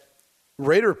upset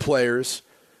Raider players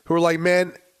who are like,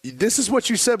 man, this is what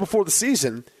you said before the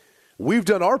season. We've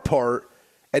done our part,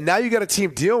 and now you got a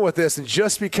team dealing with this, and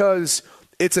just because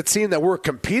it's a team that we're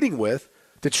competing with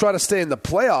to try to stay in the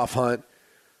playoff hunt,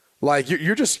 like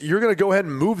you're going to go ahead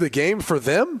and move the game for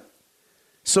them?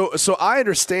 So I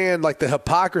understand like the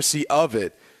hypocrisy of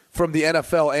it from the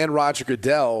NFL and Roger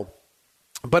Goodell,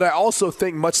 but I also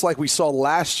think much like we saw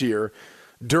last year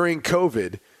during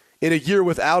COVID, in a year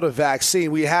without a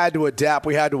vaccine, we had to adapt,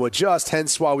 we had to adjust,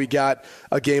 hence why we got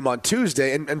a game on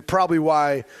Tuesday, and probably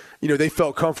why they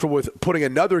felt comfortable with putting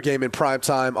another game in prime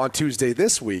time on Tuesday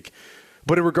this week.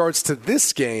 But in regards to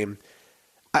this game,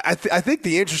 I think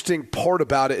the interesting part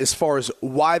about it as far as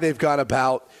why they've gone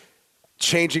about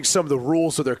changing some of the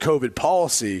rules of their COVID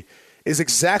policy is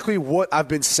exactly what I've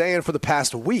been saying for the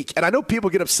past week. And I know people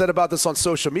get upset about this on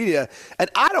social media, and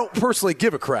I don't personally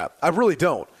give a crap. I really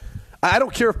don't. I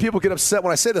don't care if people get upset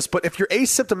when I say this, but if you're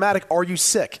asymptomatic, are you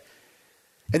sick?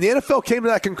 And the NFL came to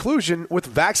that conclusion with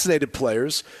vaccinated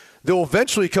players. They'll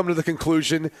eventually come to the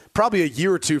conclusion, probably a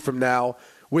year or two from now,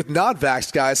 with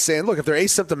non-vaxxed guys saying, look, if they're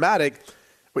asymptomatic,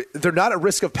 they're not at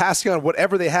risk of passing on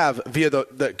whatever they have via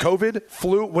the COVID,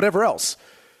 flu, whatever else.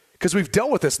 Because we've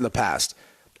dealt with this in the past.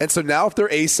 And so now if they're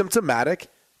asymptomatic,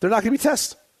 they're not going to be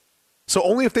tested. So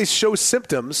only if they show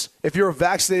symptoms, if you're a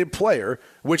vaccinated player,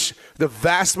 which the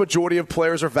vast majority of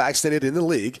players are vaccinated in the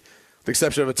league, with the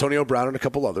exception of Antonio Brown and a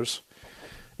couple others,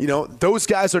 those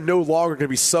guys are no longer going to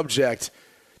be subject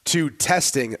to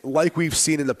testing like we've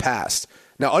seen in the past.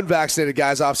 Now, unvaccinated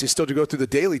guys obviously still do go through the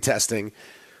daily testing,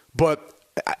 but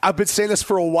I've been saying this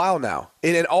for a while now,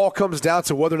 and it all comes down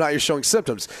to whether or not you're showing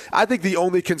symptoms. I think the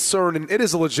only concern, and it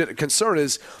is a legit concern,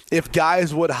 is if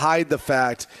guys would hide the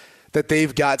fact that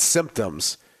they've got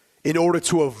symptoms in order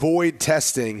to avoid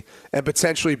testing and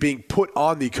potentially being put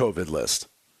on the COVID list.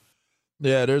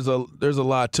 Yeah, there's a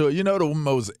lot to it. The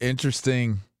most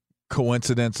interesting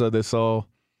coincidence of this all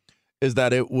is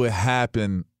that it would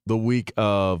happen the week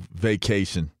of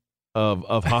vacation,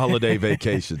 of holiday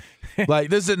vacation. Like,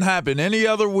 this didn't happen any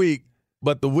other week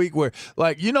but the week where,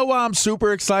 why I'm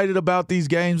super excited about these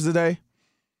games today?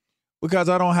 Because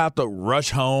I don't have to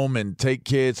rush home and take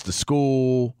kids to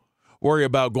school, worry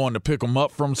about going to pick them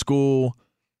up from school.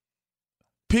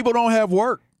 People don't have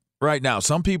work right now.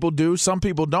 Some people do, some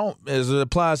people don't, as it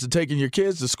applies to taking your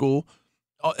kids to school.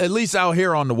 At least out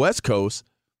here on the West Coast,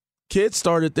 kids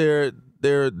started their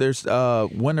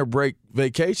winter break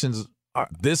vacations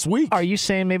this week. Are you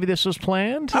saying maybe this was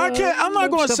planned? I'm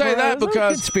not going to say that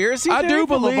because conspiracy I do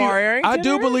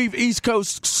believe believe East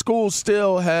Coast schools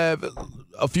still have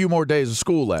a few more days of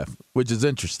school left, which is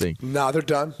interesting. No, they're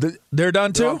done. They're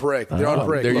done too? They're on break. They're on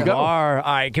break. There you go. All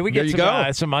right. Can we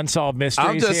get some unsolved mysteries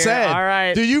I'm just here? saying. All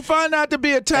right. Do you find that to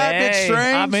be a tad bit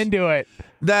strange? I'm into it.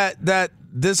 That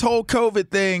this whole COVID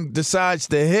thing decides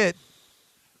to hit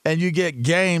and you get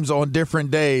games on different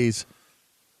days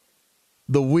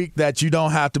the week that you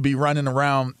don't have to be running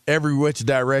around every which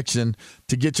direction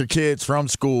to get your kids from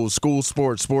school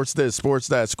sports this, sports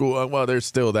that, school. Well, there's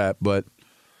still that, but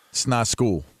it's not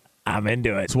school. I'm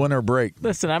into it. It's winter break.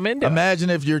 Listen, I'm into it. Imagine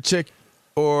if your chick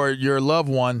or your loved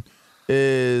one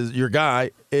is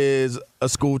a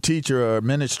school teacher or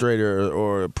administrator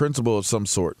or a principal of some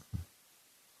sort.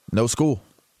 No school.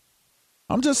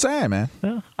 I'm just saying, man.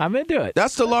 Yeah, I'm into it.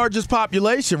 That's the largest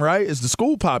population, right? It's the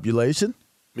school population.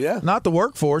 Yeah. Not the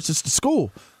workforce, it's the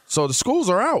school. So the schools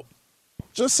are out.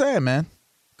 Just saying, man.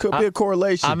 Could be a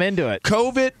correlation. I'm into it.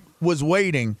 COVID was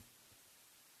waiting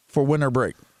for winter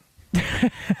break.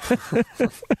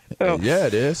 Yeah,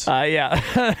 it is. Yeah.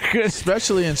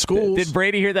 Especially in schools. Did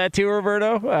Brady hear that too,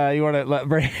 Roberto? You want to let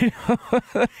Brady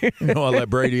I'll let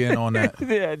Brady in on that.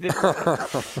 Yeah, just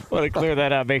want to clear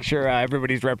that up. Make sure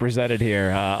everybody's represented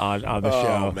here on the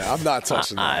show. Oh, man, I'm not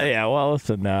touching that. Yeah, well,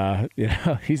 listen,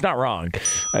 he's not wrong.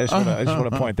 I just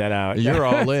want to point that out. You're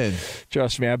all in.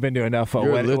 Trust me, I've been to enough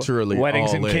literally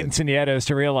weddings and all in. quinceañeras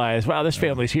to realize, wow, this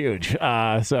family's huge.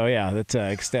 So, yeah, that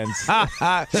extends.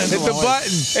 Hit the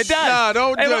button. It does. No,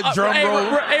 don't do a drum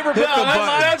roll. Hey,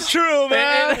 that's true,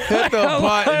 man. Hit the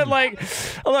button.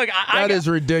 Look, that is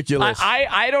ridiculous.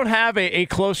 I don't have a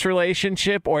close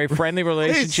relationship or a friendly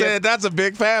relationship. He said that's a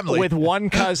big family. With one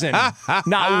cousin. Not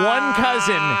one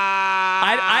cousin.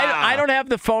 I don't have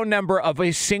the phone number of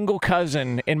a single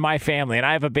cousin in my family, and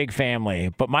I have a big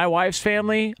family. But my wife's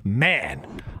family,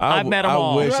 man, I've met them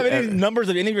all. Do you have any numbers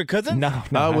of any of your cousins? No,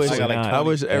 I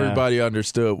wish everybody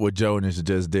understood what Jonas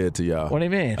just did to y'all. What do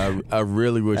you mean? I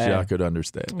really wish y'all could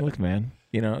understand. Look, man.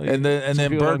 And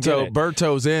then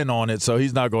Berto's in on it, so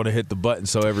he's not going to hit the button,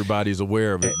 so everybody's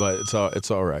aware of it. But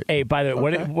it's all right. Hey, by the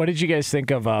way, what did you guys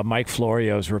think of Mike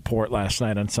Florio's report last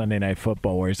night on Sunday Night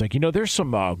Football, where he's like, there's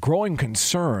some growing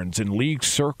concerns in league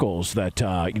circles that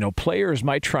players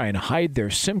might try and hide their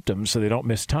symptoms so they don't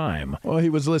miss time. Well, he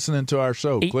was listening to our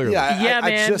show clearly. Yeah, man.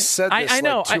 I just said this I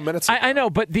know, 2 minutes ago. I know,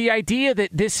 but the idea that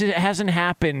this hasn't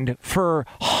happened for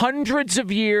hundreds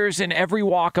of years in every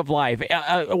walk of life.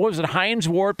 What was it, Hines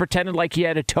Ward pretended like he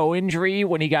had a toe injury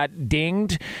when he got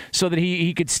dinged so that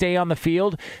he could stay on the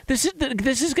field. This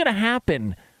is going to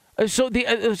happen. So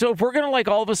if we're going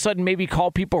to all of a sudden maybe call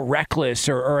people reckless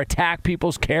or attack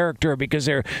people's character because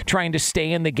they're trying to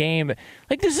stay in the game,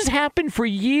 this has happened for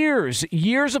years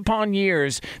upon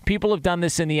years. People have done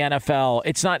this in the NFL.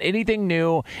 It's not anything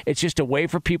new. It's just a way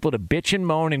for people to bitch and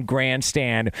moan and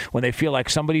grandstand when they feel like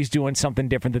somebody's doing something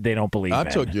different that they don't believe in. I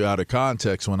took you out of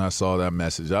context when I saw that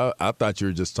message. I thought you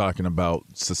were just talking about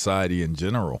society in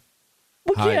general.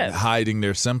 Hiding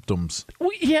their symptoms. Well,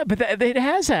 yeah, but it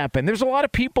has happened. There's a lot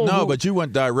of people. No, but you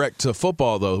went direct to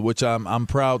football though, which I'm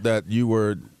proud that you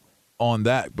were on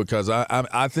that because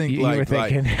I think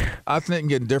I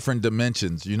think in different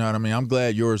dimensions. You know what I mean? I'm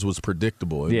glad yours was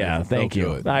predictable. Thank you.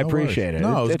 Good. I appreciate it.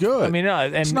 No, it's good. I mean,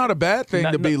 it's not a bad thing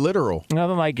to be literal.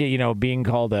 Nothing like being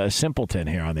called a simpleton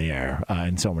here on the air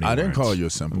in so many words. I didn't call you a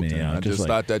simpleton. I just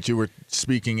thought that you were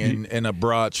speaking in a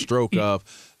broad stroke of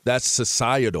that's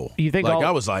societal. You think I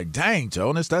was like, dang,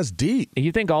 Jonas, that's deep.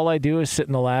 You think all I do is sit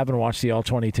in the lab and watch the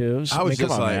All-22s? I was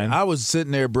I was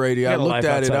sitting there, Brady. I looked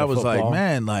at it. I was like,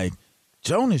 man,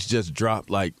 Jonas just dropped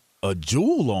a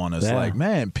jewel on us. Yeah.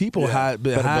 Man, people had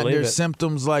been hiding their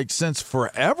symptoms since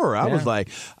forever. I was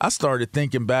I started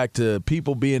thinking back to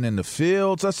people being in the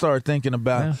fields. I started thinking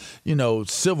about,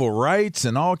 civil rights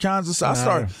and all kinds of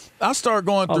stuff. I started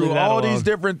going through all these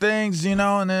different things,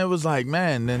 and it was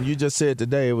man, then you just said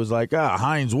today, it was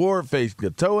Hines Ward faced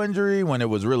a toe injury when it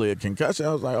was really a concussion.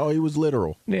 I was like, oh, he was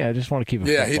literal. Yeah, I just want to keep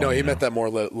it he meant that more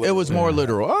literal. It was more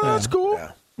literal. Oh, that's cool.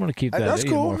 Yeah. I want to keep that. That's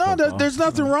cool. No, there's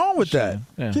nothing wrong with that.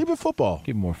 Yeah. Keep it football.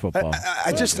 Keep more football.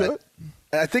 I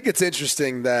think it's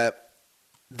interesting that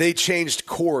they changed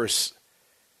course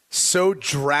so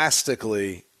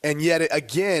drastically, and yet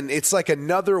again, it's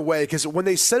another way. Because when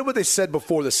they said what they said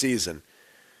before the season,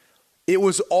 it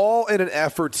was all in an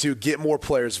effort to get more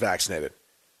players vaccinated.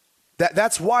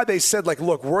 That's why they said,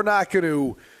 look, we're not going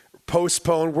to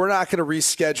postpone, we're not going to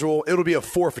reschedule. It'll be a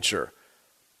forfeiture.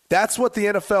 That's what the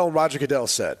NFL and Roger Goodell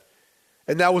said.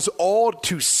 And that was all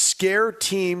to scare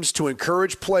teams, to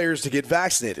encourage players to get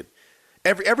vaccinated.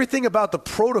 Everything about the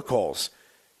protocols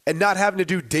and not having to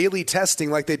do daily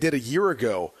testing like they did a year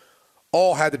ago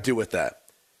all had to do with that.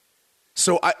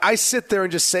 So I sit there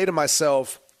and just say to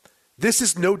myself, this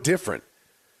is no different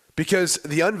because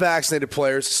the unvaccinated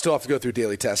players still have to go through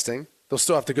daily testing. They'll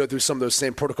still have to go through some of those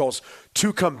same protocols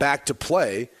to come back to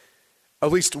play,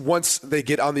 at least once they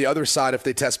get on the other side if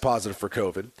they test positive for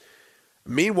COVID.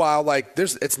 Meanwhile,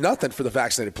 it's nothing for the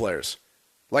vaccinated players.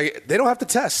 They don't have to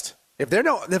test. If they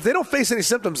don't face any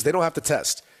symptoms, they don't have to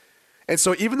test. And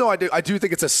so even though I do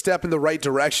think it's a step in the right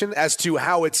direction as to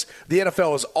how the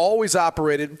NFL has always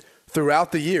operated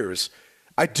throughout the years,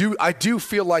 I do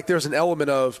feel like there's an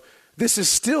element of this is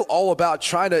still all about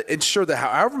trying to ensure that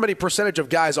however many percentage of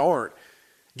guys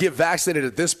get vaccinated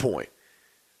at this point.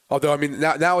 Although, I mean,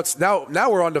 now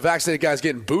we're on to vaccinated guys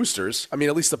getting boosters. I mean,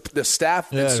 at least the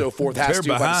staff and so forth has to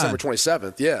by December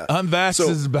 27th. Yeah. Unvaxxed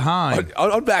is behind.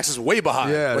 Unvaxxed is way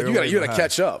behind. Yeah, you got to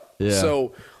catch up. Yeah.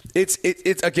 So it's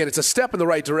a step in the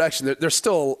right direction. There's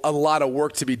still a lot of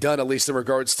work to be done, at least in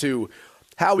regards to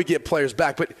how we get players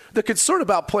back. But the concern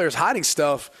about players hiding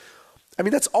stuff, I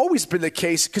mean, that's always been the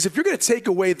case. Because if you're going to take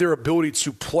away their ability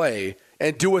to play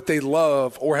and do what they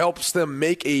love or helps them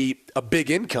make a big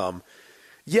income,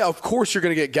 yeah, of course you're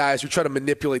going to get guys who try to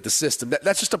manipulate the system.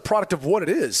 That's just a product of what it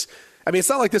is. I mean, it's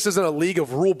not like this isn't a league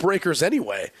of rule breakers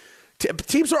anyway.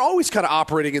 Teams are always kind of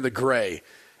operating in the gray,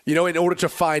 in order to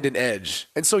find an edge.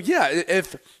 And so, yeah,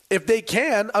 if they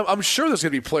can, I'm sure there's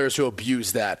going to be players who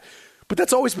abuse that. But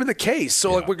that's always been the case.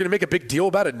 So, we're going to make a big deal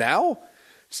about it now?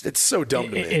 It's so dumb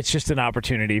to me. It's just an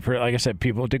opportunity for, like I said,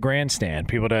 people to grandstand,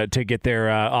 people to get their,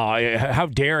 how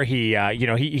dare he,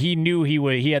 he knew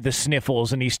he had the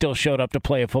sniffles and he still showed up to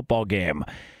play a football game.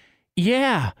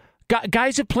 Yeah.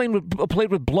 Guys have played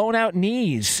with blown out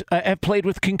knees, have played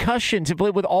with concussions, have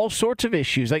played with all sorts of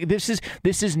issues. This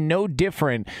is no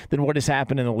different than what has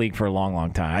happened in the league for a long,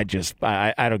 long time.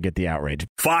 I don't get the outrage.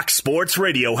 Fox Sports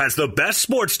Radio has the best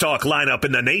sports talk lineup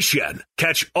in the nation.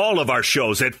 Catch all of our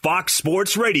shows at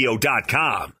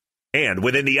foxsportsradio.com. And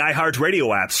within the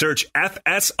iHeartRadio app, search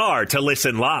FSR to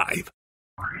listen live.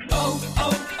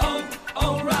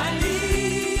 O'Reilly.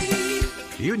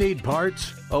 You need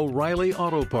parts? O'Reilly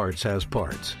Auto Parts has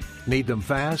parts. Need them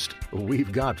fast?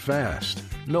 We've got fast.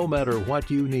 No matter what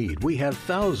you need, we have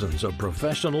thousands of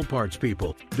professional parts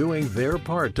people doing their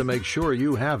part to make sure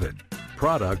you have it.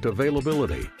 Product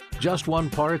availability. Just one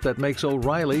part that makes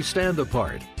O'Reilly stand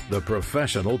apart. The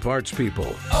professional parts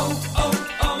people.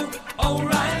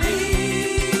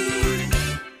 O'Reilly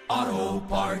Auto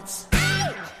Parts.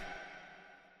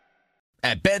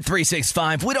 At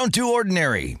Bet365, we don't do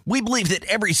ordinary. We believe that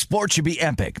every sport should be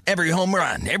epic. Every home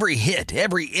run, every hit,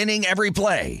 every inning, every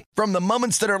play. From the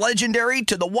moments that are legendary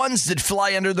to the ones that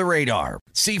fly under the radar.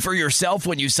 See for yourself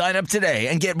when you sign up today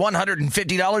and get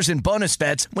 $150 in bonus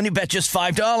bets when you bet just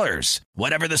 $5.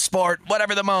 Whatever the sport,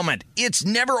 whatever the moment, it's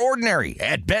never ordinary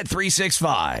at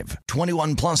Bet365.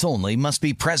 21 plus only. Must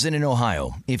be present in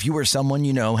Ohio. If you or someone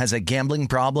you know has a gambling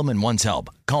problem and wants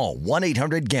help, call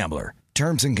 1-800-GAMBLER.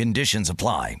 Terms and conditions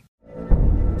apply.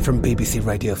 From BBC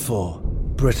Radio 4,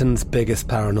 Britain's biggest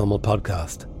paranormal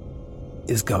podcast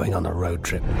is going on a road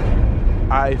trip.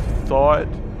 I thought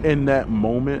in that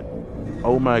moment,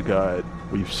 Oh my God,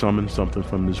 we've summoned something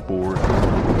from this board.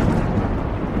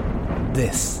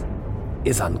 This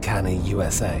is Uncanny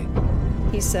USA.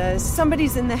 He says,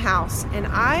 somebody's in the house, and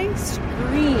I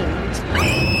screamed.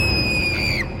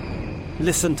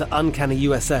 Listen to Uncanny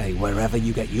USA wherever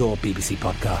you get your BBC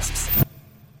podcasts,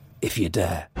 if you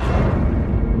dare.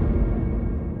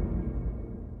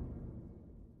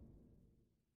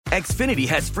 Xfinity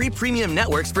has free premium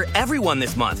networks for everyone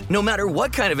this month, no matter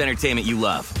what kind of entertainment you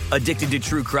love. Addicted to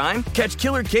true crime? Catch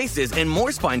killer cases and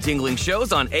more spine-tingling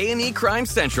shows on A&E Crime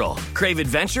Central. Crave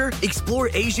adventure? Explore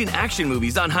Asian action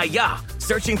movies on Hi-YAH.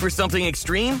 Searching for something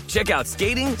extreme? Check out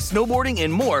skating, snowboarding,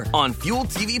 and more on Fuel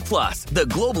TV Plus, the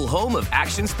global home of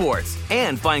action sports.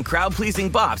 And find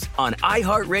crowd-pleasing bops on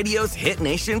iHeartRadio's Hit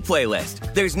Nation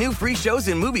playlist. There's new free shows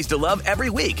and movies to love every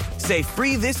week. Say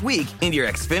free this week in your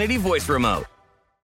Xfinity voice remote.